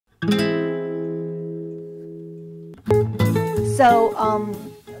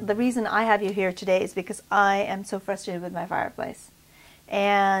The reason I have you here today is because I am so frustrated with my fireplace.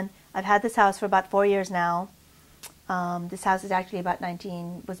 And I've had this house for about 4 years now. This house is actually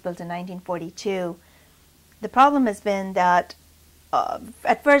was built in 1942. The problem has been that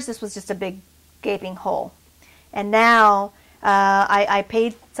at first this was just a big gaping hole. And now I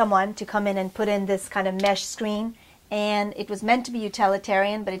paid someone to come in and put in this kind of mesh screen. And it was meant to be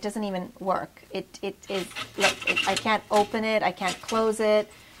utilitarian, but it doesn't even work. I can't open it, I can't close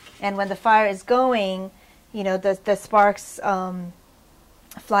it. And when the fire is going, you know, the sparks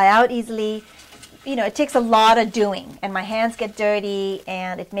fly out easily. You know, it takes a lot of doing, and my hands get dirty,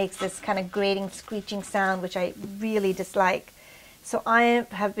 and it makes this kind of grating, screeching sound, which I really dislike. So I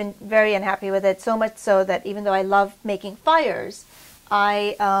have been very unhappy with it, so much so that even though I love making fires,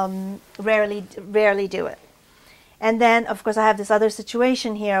 I rarely do it. And then, of course, I have this other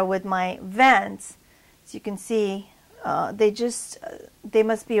situation here with my vents. As you can see, they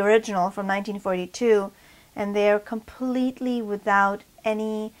must be original from 1942, and they're completely without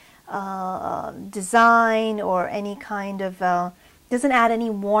any design or any kind of, doesn't add any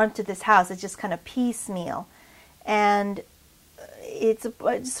warmth to this house. It's just kind of piecemeal. And it's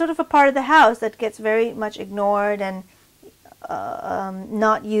sort of a part of the house that gets very much ignored and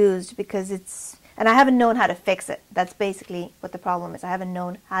not used because and I haven't known how to fix it. That's basically what the problem is. I haven't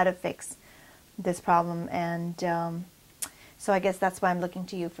known how to fix this problem, and so I guess that's why I'm looking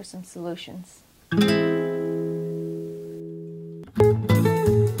to you for some solutions.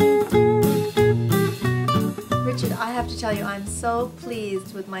 Richard, I have to tell you, I'm so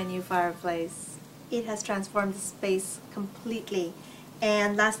pleased with my new fireplace. It has transformed the space completely.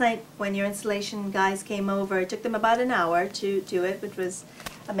 And last night when your installation guys came over, it took them about an hour to do it, which was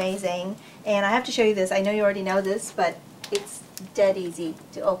amazing. And I have to show you this. I know you already know this, but it's dead easy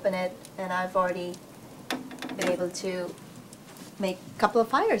to open it, and I've already been able to make a couple of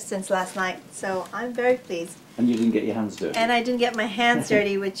fires since last night, so I'm very pleased. And you didn't get your hands dirty? And I didn't get my hands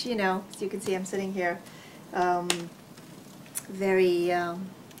dirty, which, you know, as you can see, I'm sitting here very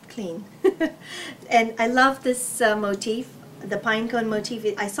clean. And I love this motif, the pine cone motif.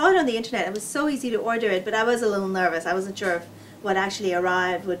 I saw it on the internet. It was so easy to order it, but I was a little nervous. I wasn't sure if what actually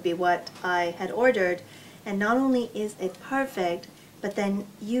arrived would be what I had ordered. And not only is it perfect, but then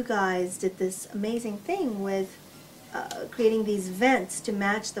you guys did this amazing thing with creating these vents to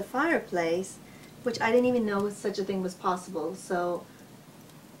match the fireplace, which I didn't even know such a thing was possible. So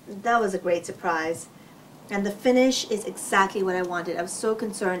that was a great surprise. And the finish is exactly what I wanted. I was so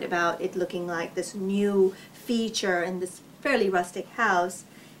concerned about it looking like this new feature in this fairly rustic house,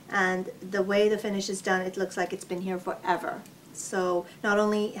 and the way the finish is done, it looks like it's been here forever. So not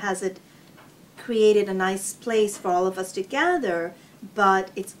only has it created a nice place for all of us to gather, but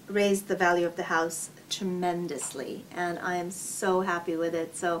it's raised the value of the house tremendously, and I am so happy with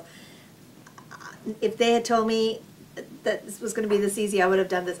it. So if they had told me that this was going to be this easy, I would have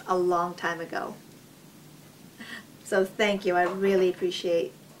done this a long time ago. So thank you. I really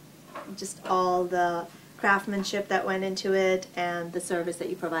appreciate just all the craftsmanship that went into it, and the service that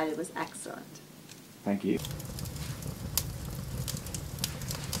you provided was excellent. Thank you.